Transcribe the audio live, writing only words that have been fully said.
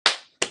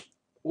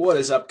What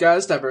is up,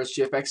 guys?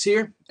 DiverseGFX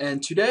here,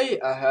 and today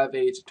I have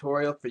a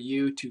tutorial for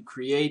you to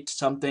create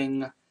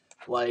something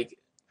like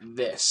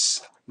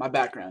this. My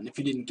background, if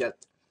you didn't get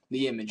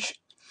the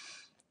image.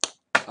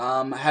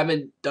 I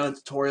haven't done a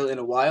tutorial in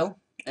a while,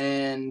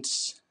 and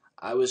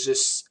I was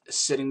just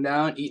sitting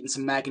down, eating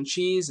some mac and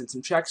cheese and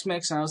some Chex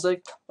Mix, and I was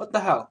like, what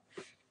the hell?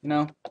 You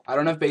know, I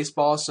don't have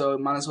baseball, so I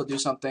might as well do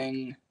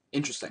something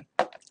interesting,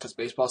 because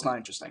baseball's not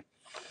interesting.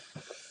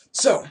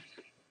 So,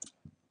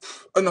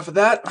 enough of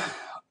that.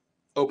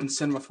 Open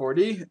Cinema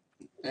 4D,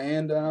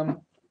 and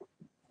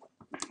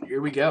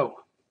here we go.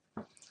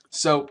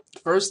 So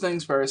first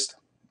things first,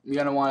 you're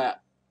gonna want to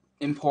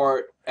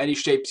import any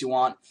shapes you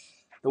want.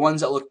 The ones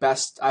that look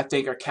best, I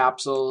think, are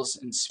capsules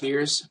and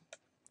spheres,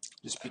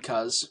 just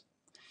because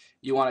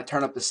you want to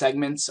turn up the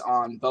segments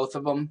on both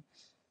of them.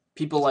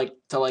 People like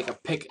to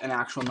pick an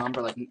actual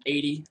number, like an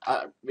 80.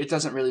 It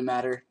doesn't really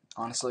matter,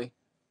 honestly.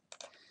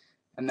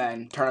 And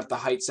then turn up the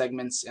height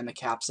segments and the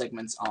cap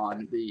segments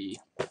on the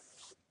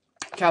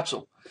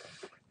capsule.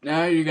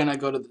 Now you're going to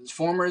go to the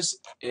deformers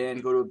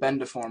and go to a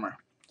bend deformer.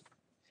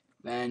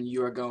 Then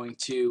you are going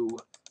to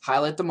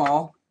highlight them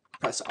all,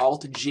 press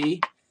Alt-G.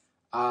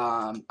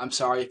 I'm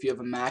sorry if you have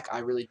a Mac, I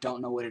really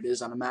don't know what it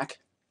is on a Mac,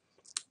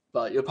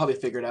 but you'll probably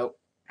figure it out.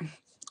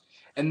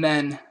 And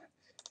then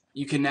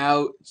you can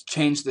now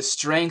change the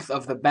strength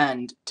of the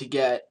bend to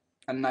get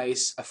a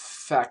nice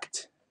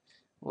effect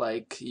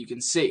like you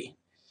can see.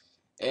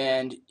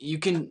 And you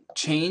can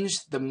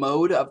change the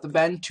mode of the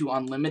bend to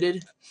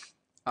unlimited.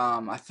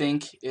 I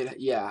think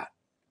yeah,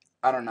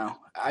 I don't know.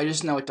 I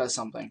just know it does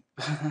something.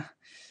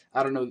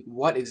 I don't know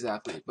what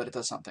exactly, but it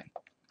does something.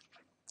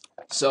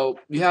 So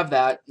you have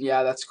that.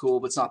 Yeah, that's cool,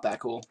 but it's not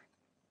that cool.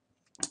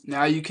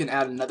 Now you can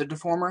add another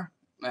deformer.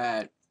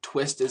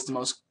 Twist is the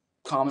most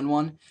common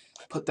one.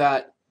 Put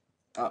that,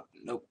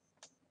 nope.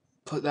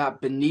 Put that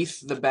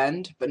beneath the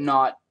bend, but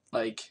not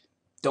like,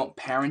 don't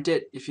parent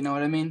it, if you know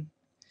what I mean.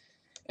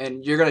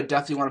 And you're gonna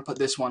definitely want to put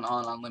this one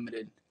on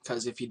unlimited,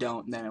 because if you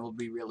don't, then it will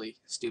be really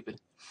stupid.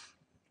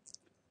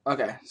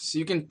 Okay, so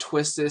you can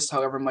twist this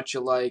however much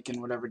you like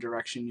in whatever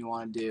direction you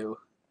want to do.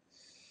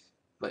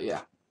 But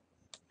yeah,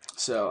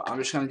 so I'm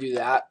just going to do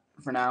that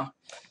for now.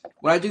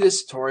 When I do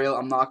this tutorial,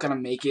 I'm not going to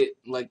make it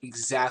like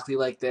exactly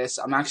like this.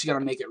 I'm actually going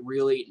to make it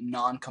really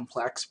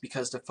non-complex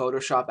because the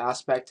Photoshop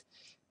aspect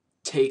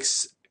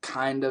takes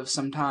kind of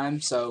some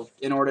time. So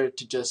in order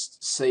to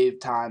just save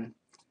time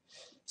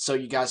so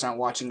you guys aren't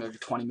watching like a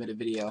 20-minute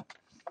video,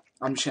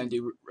 I'm just going to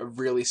do a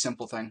really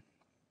simple thing.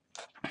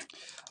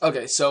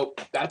 Okay, so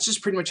that's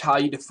just pretty much how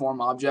you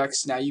deform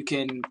objects. Now you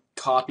can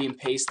copy and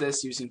paste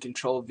this using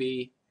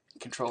Control-V,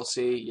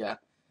 Control-C, yeah.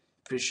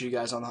 Pretty sure you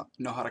guys all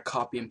know how to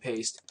copy and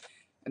paste.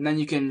 And then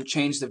you can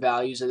change the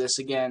values of this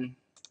again.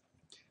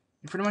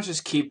 You pretty much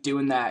just keep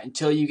doing that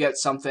until you get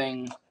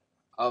something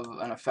of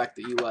an effect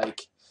that you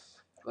like.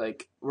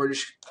 Like, we're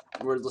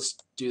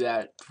just do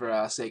that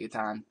for sake of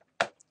time.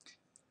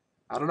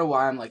 I don't know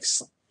why I'm like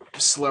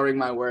slurring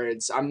my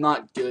words. I'm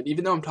not good.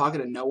 Even though I'm talking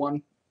to no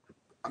one,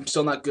 I'm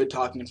still not good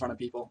talking in front of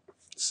people,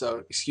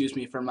 so excuse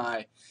me for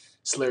my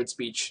slurred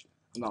speech.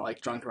 I'm not like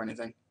drunk or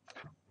anything.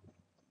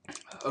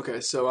 Okay,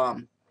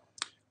 so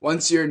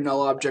once your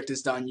null object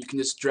is done, you can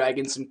just drag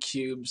in some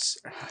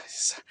cubes.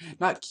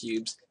 Not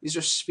cubes. These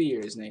are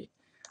spheres, Nate.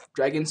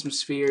 Drag in some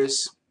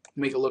spheres,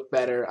 make it look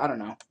better. I don't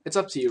know. It's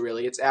up to you,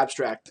 really. It's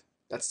abstract.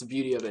 That's the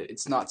beauty of it.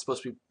 It's not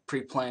supposed to be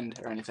pre-planned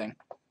or anything.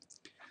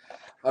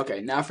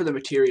 Okay, now for the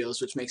materials,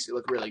 which makes it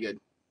look really good.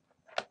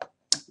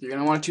 You're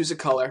gonna want to choose a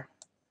color.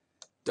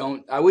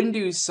 I wouldn't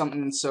do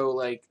something so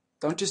like,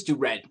 don't just do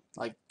red.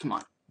 Like, come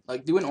on.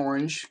 Like, do an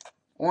orange.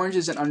 Orange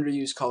is an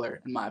underused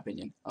color, in my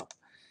opinion. Oh.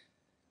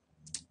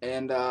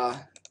 And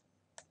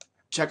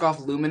check off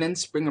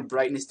luminance. Bring the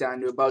brightness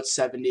down to about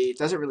 70. It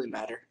doesn't really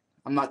matter.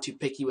 I'm not too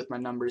picky with my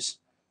numbers.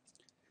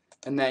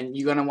 And then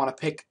you're going to want to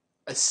pick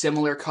a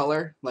similar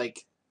color.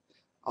 Like,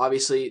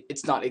 obviously,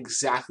 it's not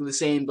exactly the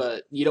same,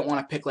 but you don't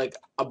want to pick like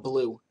a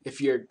blue if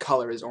your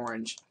color is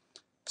orange.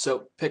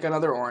 So pick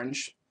another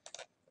orange.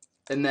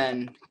 And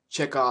then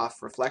check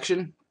off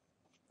reflection.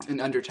 And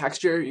under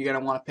texture, you're going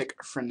to want to pick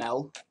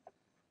Fresnel.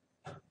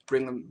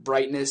 Bring the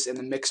brightness and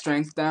the mix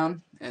strength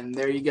down. And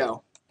there you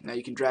go. Now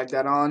you can drag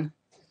that on.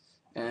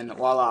 And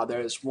voila,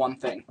 there's one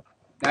thing.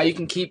 Now you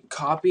can keep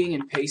copying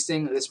and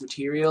pasting this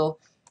material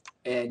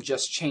and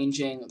just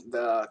changing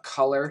the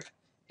color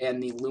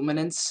and the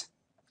luminance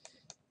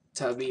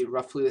to be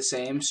roughly the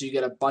same. So you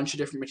get a bunch of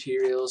different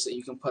materials that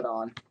you can put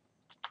on.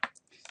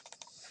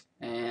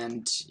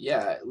 And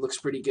yeah, it looks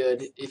pretty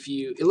good.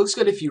 It looks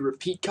good if you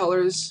repeat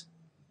colors,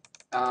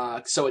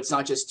 so it's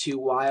not just too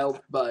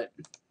wild. But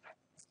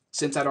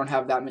since I don't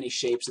have that many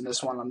shapes in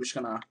this one, I'm just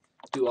gonna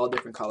do all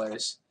different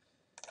colors.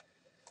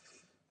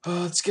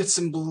 Let's get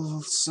some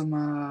blues in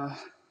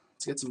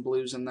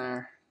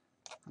there.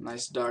 A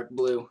nice dark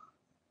blue,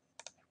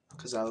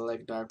 because I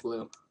like dark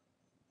blue.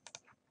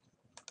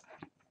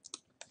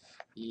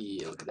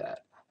 Yeah, look at that.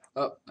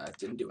 Oh, that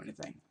didn't do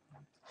anything.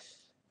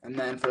 And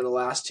then for the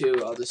last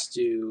two, I'll just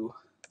do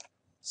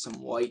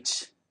some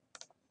white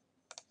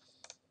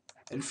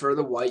And for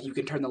the white, you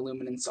can turn the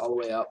luminance all the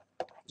way up,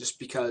 just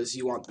because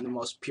you want the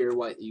most pure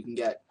white that you can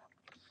get.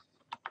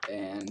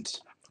 And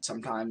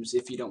sometimes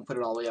if you don't put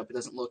it all the way up, it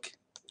doesn't look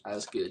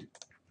as good.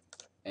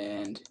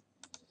 And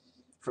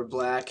for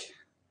black,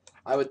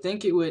 I would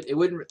think it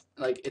wouldn't,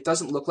 like, it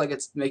doesn't look like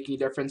it's making a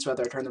difference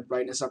whether I turn the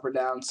brightness up or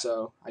down,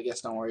 so I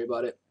guess don't worry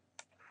about it.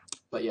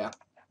 But yeah.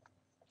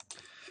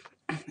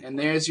 And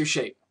there's your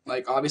shape.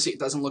 Like, obviously it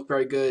doesn't look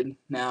very good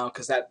now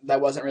because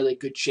that wasn't really a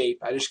good shape.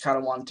 I just kind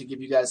of wanted to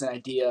give you guys an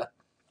idea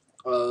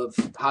of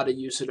how to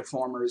use the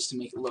deformers to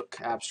make it look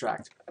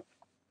abstract.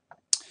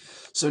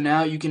 So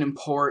now you can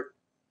import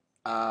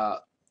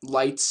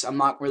lights. I'm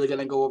not really going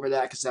to go over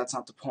that because that's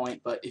not the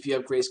point, but if you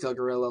have Grayscale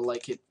Gorilla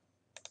Light Kit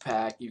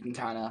Pack, you can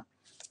kind of,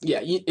 yeah,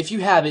 if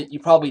you have it, you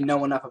probably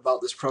know enough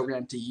about this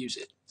program to use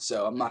it.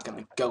 So I'm not going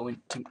to go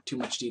into too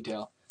much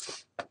detail.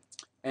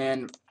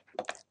 And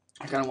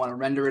I kind of want to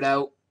render it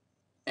out.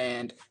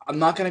 And I'm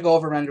not going to go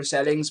over render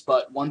settings,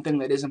 but one thing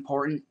that is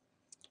important,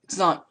 it's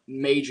not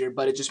major,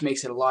 but it just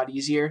makes it a lot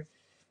easier,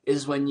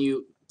 is when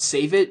you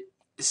save it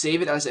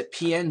as a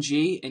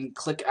PNG and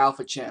click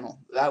alpha channel.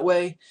 That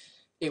way,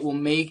 it will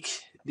make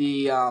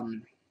the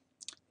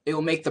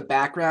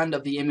background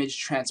of the image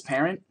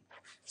transparent,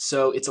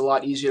 so it's a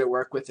lot easier to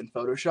work with in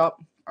Photoshop,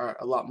 or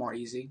a lot more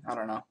easy. I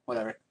don't know,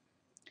 whatever.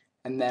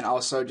 And then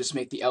also just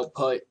make the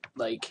output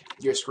like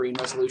your screen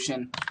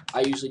resolution. I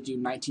usually do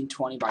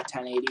 1920 by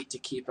 1080 to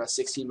keep a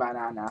 16 by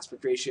 9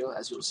 aspect ratio,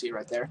 as you'll see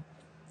right there.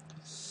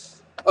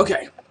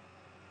 Okay,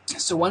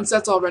 so once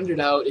that's all rendered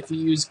out, if you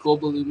use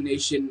global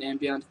illumination and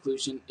ambient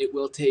occlusion, it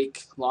will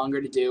take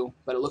longer to do,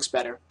 but it looks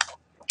better.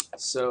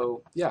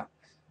 So yeah,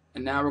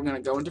 and now we're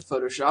going to go into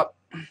Photoshop.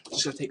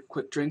 Just going to take a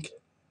quick drink.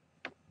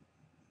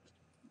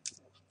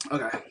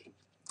 Okay,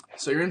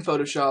 so you're in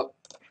Photoshop.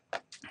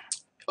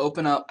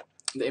 Open up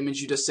the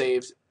image you just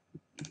saved.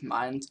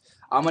 I'm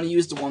going to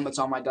use the one that's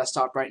on my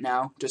desktop right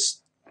now,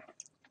 just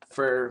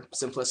for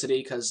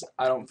simplicity, because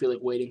I don't feel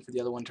like waiting for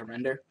the other one to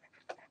render.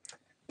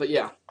 But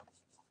yeah,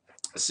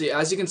 see,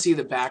 as you can see,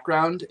 the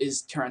background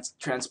is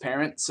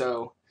transparent,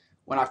 so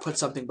when I put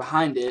something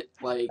behind it,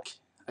 like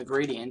a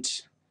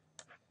gradient,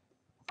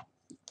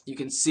 you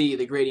can see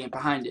the gradient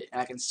behind it,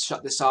 and I can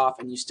shut this off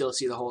and you still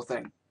see the whole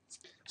thing.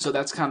 So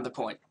that's kind of the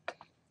point.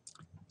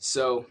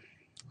 So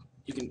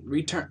you can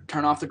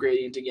turn off the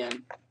gradient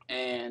again,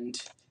 and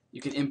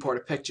you can import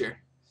a picture.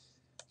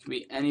 It can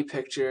be any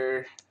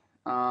picture,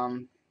 a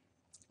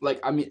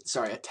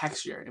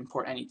texture.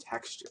 Import any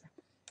texture.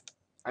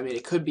 I mean,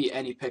 it could be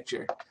any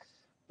picture,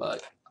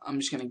 but I'm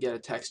just going to get a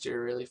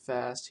texture really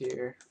fast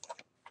here.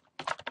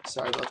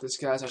 Sorry about this,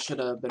 guys. I should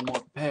have been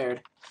more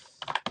prepared.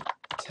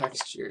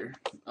 Texture.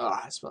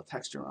 I spelled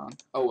texture wrong.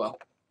 Oh well.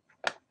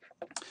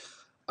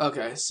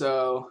 Okay,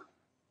 so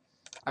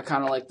I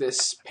kind of like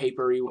this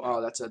papery. Oh,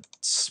 that's a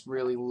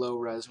really low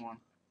res one.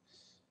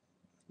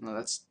 No,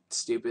 that's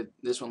stupid.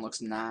 This one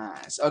looks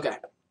nice. Okay,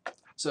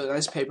 so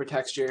nice paper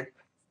texture.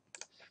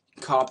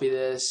 Copy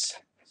this,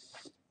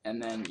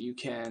 and then you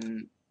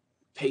can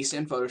paste it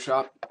in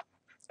Photoshop.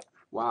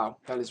 Wow,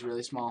 that is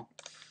really small.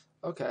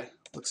 Okay,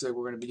 looks like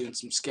we're going to be doing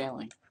some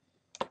scaling.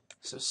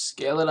 So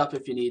scale it up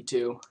if you need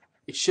to.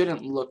 It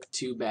shouldn't look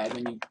too bad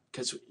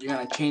because you're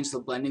going to change the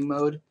blending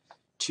mode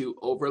to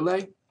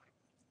overlay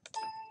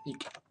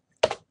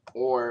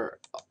or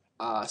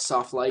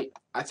soft light.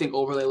 I think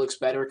overlay looks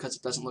better because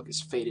it doesn't look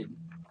as faded.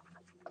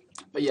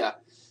 But yeah,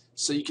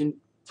 so you can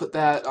put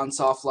that on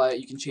soft light.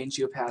 You can change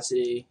the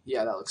opacity.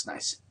 Yeah, that looks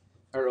nice.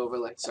 Or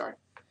overlay, sorry.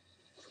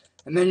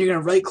 And then you're going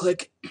to right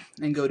click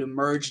and go to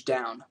merge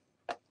down.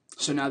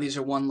 So now these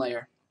are one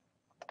layer.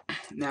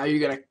 Now you're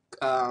going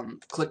to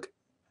click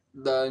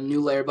the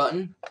new layer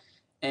button,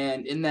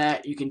 and in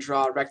that you can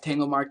draw a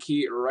rectangle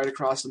marquee right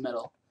across the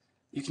middle.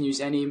 You can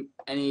use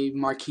any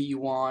marquee you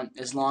want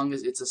as long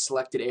as it's a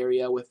selected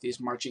area with these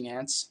marching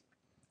ants.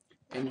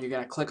 And you're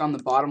going to click on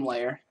the bottom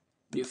layer,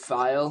 new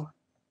file,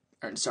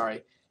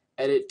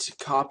 edit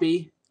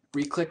copy,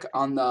 re-click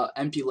on the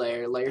empty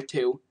layer, layer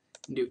 2,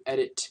 and do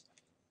edit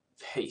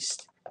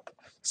paste.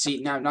 See,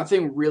 now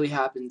nothing really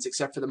happens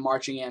except for the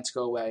marching ants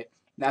go away.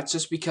 That's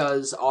just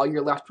because all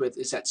you're left with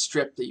is that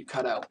strip that you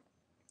cut out.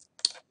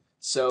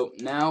 So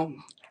now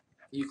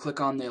you click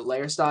on the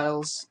layer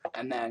styles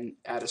and then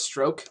add a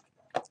stroke.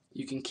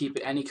 You can keep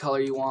it any color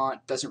you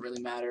want, doesn't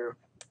really matter.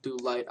 Do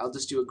light, I'll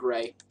just do a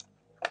gray.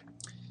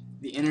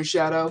 The inner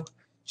shadow,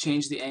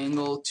 change the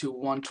angle to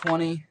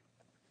 120.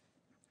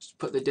 Just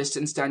put the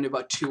distance down to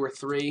about 2 or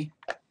 3,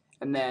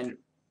 and then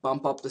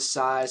bump up the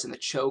size and the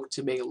choke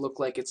to make it look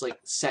like it's like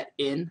set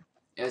in,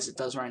 as it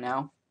does right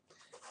now.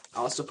 I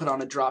also put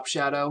on a drop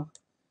shadow,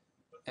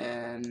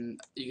 and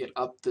you get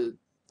up the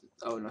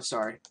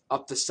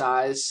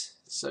size.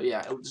 So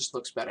yeah, it just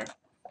looks better.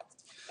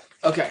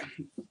 Okay,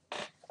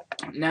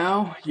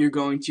 now you're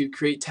going to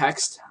create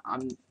text.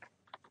 I'm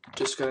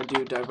just going to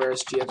do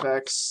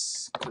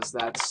DiverseGFX because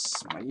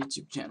that's my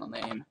YouTube channel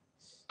name.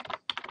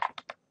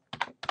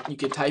 You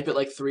can type it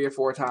like 3 or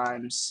 4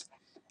 times,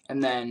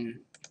 and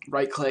then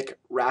right click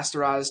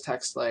rasterize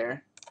text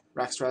layer,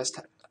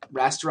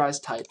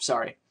 rasterize type,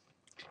 sorry,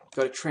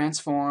 go to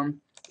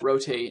transform,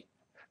 rotate,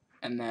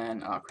 and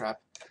then, oh crap,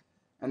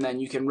 and then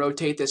you can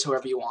rotate this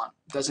however you want.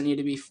 It doesn't need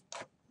to be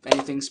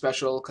anything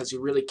special because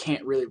you really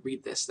can't really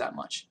read this that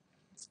much.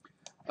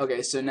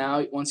 Okay, so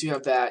now once you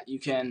have that, you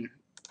can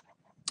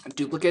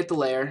duplicate the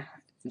layer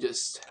and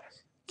just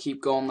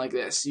keep going like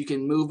this. You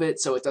can move it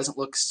so it doesn't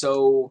look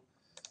so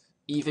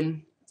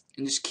even,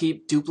 and just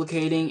keep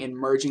duplicating and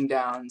merging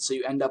down so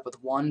you end up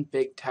with one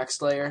big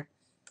text layer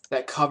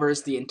that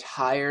covers the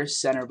entire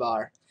center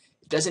bar.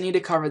 It doesn't need to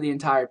cover the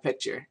entire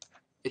picture.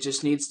 It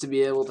just needs to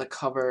be able to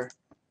cover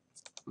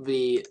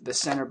the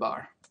center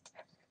bar.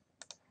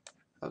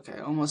 Okay,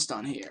 almost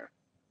done here.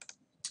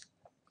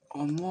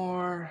 One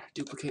more,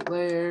 duplicate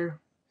layer,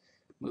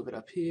 move it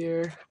up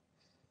here,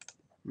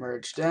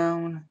 merge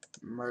down,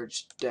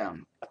 merge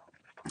down.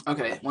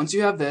 Okay, once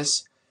you have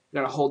this,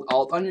 you're gonna hold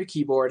Alt on your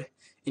keyboard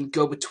and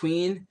go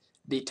between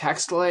the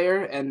text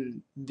layer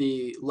and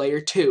the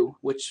layer 2,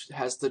 which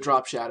has the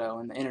drop shadow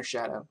and the inner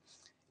shadow.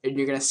 And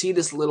you're gonna see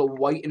this little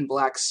white and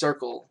black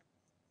circle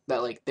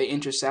that like they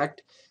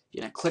intersect.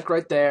 You're gonna click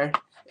right there,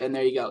 and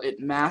there you go.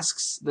 It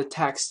masks the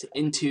text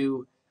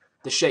into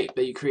the shape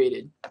that you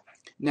created.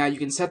 Now you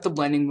can set the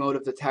blending mode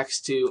of the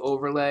text to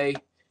overlay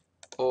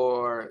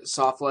or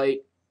soft light.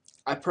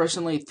 I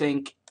personally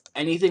think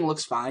anything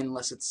looks fine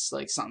unless it's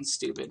like something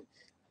stupid,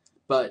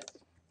 but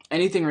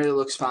anything really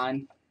looks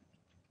fine.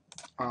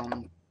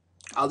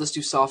 I'll just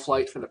do soft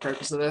light for the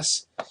purpose of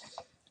this,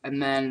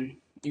 and then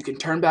you can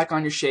turn back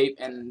on your shape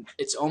and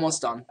it's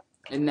almost done.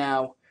 And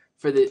now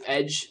for the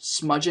edge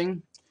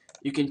smudging,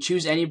 you can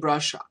choose any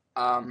brush.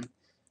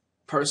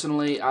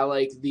 Personally, I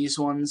like these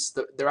ones.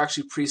 They're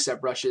actually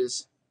preset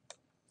brushes.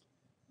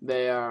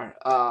 They are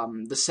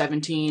the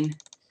 17,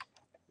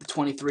 the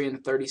 23, and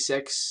the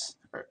 36,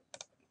 or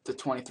the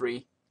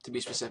 23 to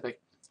be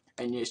specific.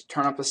 And you just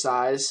turn up the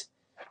size,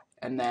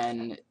 and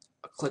then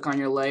click on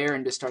your layer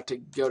and just start to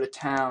go to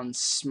town,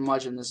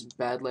 smudging this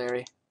bad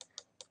Larry.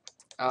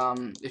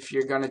 If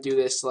you're gonna do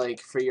this like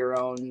for your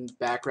own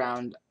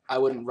background, I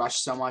wouldn't rush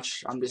so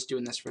much. I'm just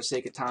doing this for the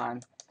sake of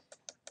time.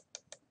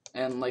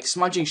 And like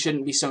smudging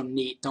shouldn't be so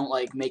neat. Don't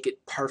like make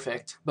it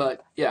perfect.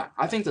 But yeah,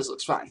 I think this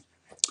looks fine.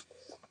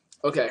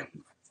 Okay,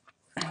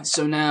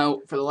 so now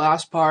for the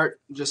last part,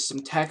 just some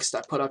text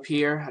I put up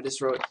here. I just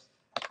wrote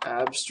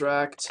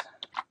abstract,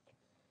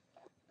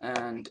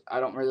 and I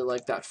don't really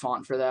like that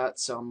font for that,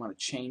 so I'm gonna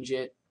change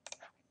it.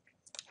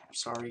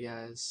 Sorry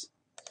guys.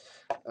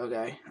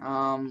 Okay,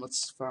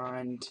 let's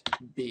find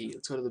B.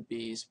 Let's go to the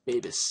B's.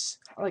 Babis.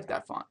 I like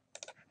that font.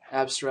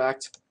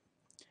 Abstract.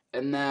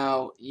 And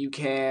now you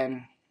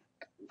can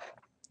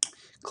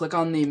click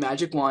on the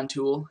magic wand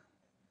tool.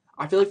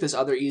 I feel like there's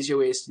other easier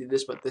ways to do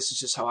this, but this is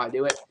just how I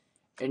do it.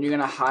 And you're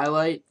gonna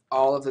highlight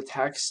all of the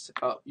text.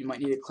 Oh, you might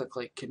need to click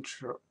like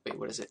Control. Wait,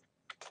 what is it?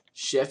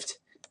 Shift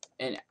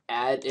and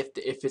add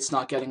if it's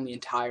not getting the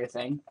entire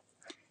thing.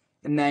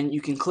 And then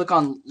you can click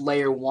on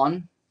layer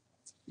 1.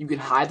 You can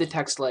hide the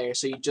text layer,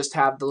 so you just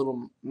have the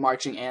little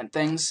marching ant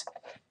things.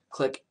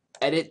 Click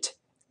Edit,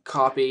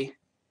 Copy,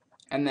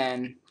 and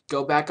then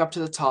go back up to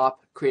the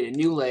top, create a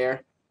new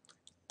layer,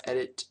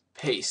 Edit,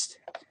 Paste.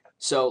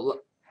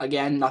 So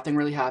again, nothing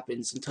really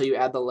happens until you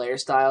add the layer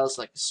styles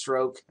like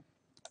stroke,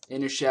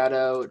 inner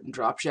shadow, and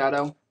drop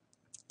shadow.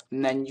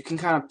 And then you can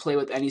kind of play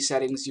with any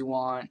settings you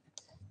want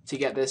to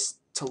get this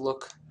to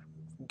look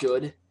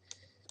good.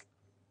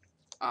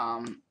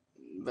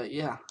 But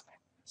yeah,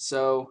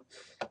 so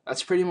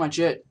that's pretty much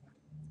it.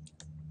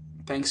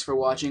 Thanks for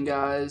watching,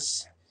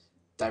 guys.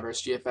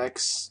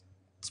 DiverseGFX.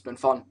 It's been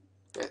fun.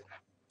 Okay,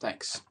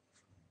 thanks.